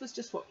whether this was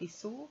just what he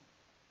saw,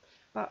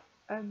 but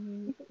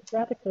It was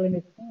radical in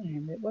his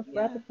time. It was yeah,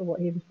 radical what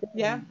he was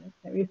yeah, doing.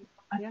 It was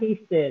yeah, Matisse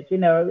did, you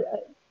know,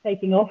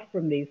 taking off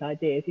from these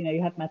ideas. You know,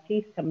 you had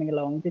Matisse coming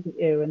along, didn't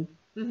you? And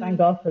Van mm-hmm,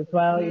 Gogh as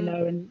well, you mm-hmm,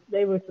 know, and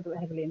they were sort of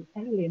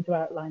heavily into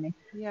outlining.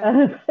 yeah,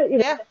 You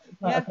know, yeah,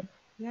 part yeah, of,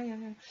 yeah, yeah,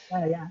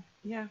 yeah, yeah.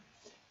 yeah.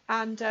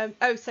 And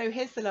oh, so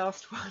here's the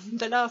last one.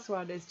 The last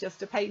one is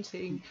just a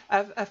painting,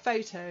 a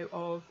photo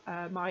of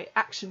my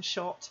action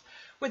shot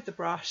with the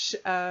brush,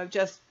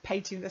 just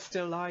painting the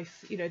still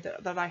life, you know,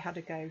 that I had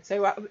a go.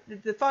 So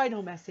the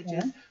final message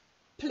Yeah. is,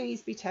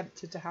 please be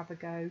tempted to have a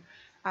go,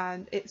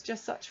 and it's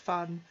just such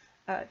fun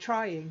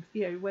trying.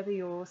 You know, whether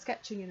you're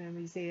sketching in a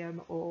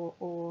museum,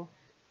 or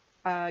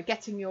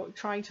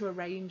trying to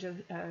arrange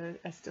a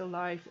still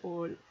life,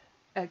 or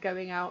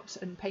going out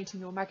and painting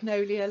your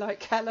magnolia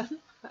like Helen.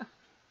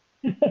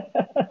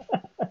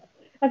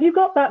 Have you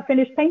got that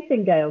finished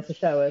painting, Gail, to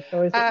show us,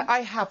 or is it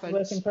I just a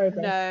work haven't. in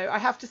progress? No, I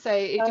have to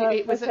say it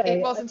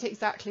Okay. wasn't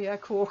exactly a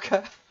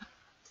corker.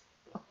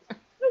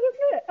 Oh, was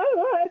it? Oh,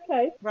 right.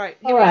 Okay. Right.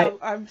 All Yeah. right. Well,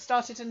 I've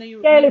started a Gail,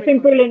 new it's been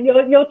record. brilliant.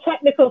 Your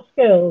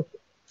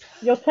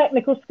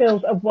technical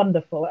skills are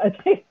wonderful.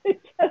 Okay.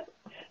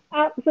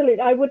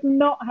 Absolutely. I would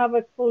not have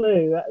a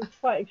clue. It's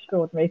quite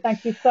extraordinary.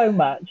 Thank you so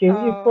much.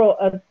 You've Oh, brought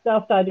a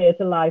daft idea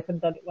to life and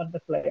done it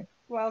wonderfully.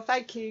 well,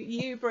 thank you.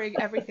 You bring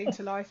everything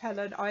to life,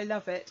 Helen. I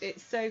love it.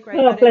 It's so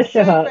great, Oh, and it's bless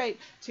your so heart. great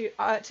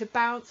to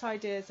bounce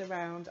ideas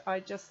around. I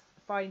just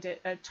find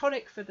it a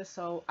tonic for the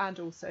soul, and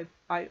also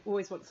I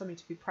always want something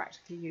to be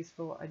practically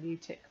useful, and you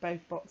tick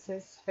both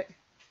boxes.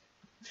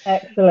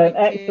 Excellent.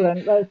 Thank you.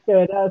 Excellent. That's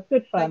good. That was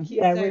good fun. Thank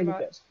you Yeah, so really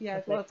good. much.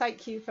 Yeah, Lovely. well,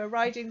 thank you for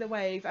riding the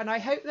wave, and I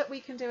hope that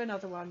we can do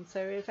another one. So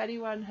if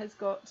anyone has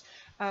got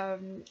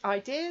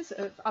ideas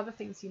of other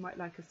things you might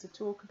like us to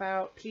talk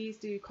about, please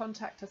do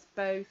contact us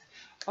both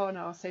on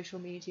our social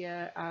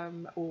media,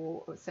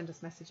 or send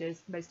us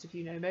messages. Most of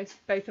you know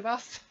both of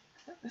us.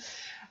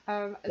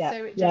 Yeah.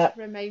 So it just Yeah.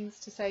 remains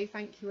to say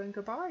thank you and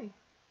goodbye.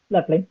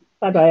 Lovely.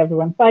 Bye Yeah. bye,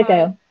 everyone. Bye, Bye.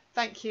 Gail.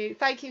 Thank you.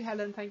 Thank you,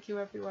 Helen. Thank you,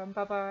 everyone.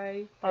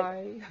 Bye-bye. Thank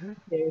Bye.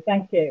 you.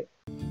 Thank you.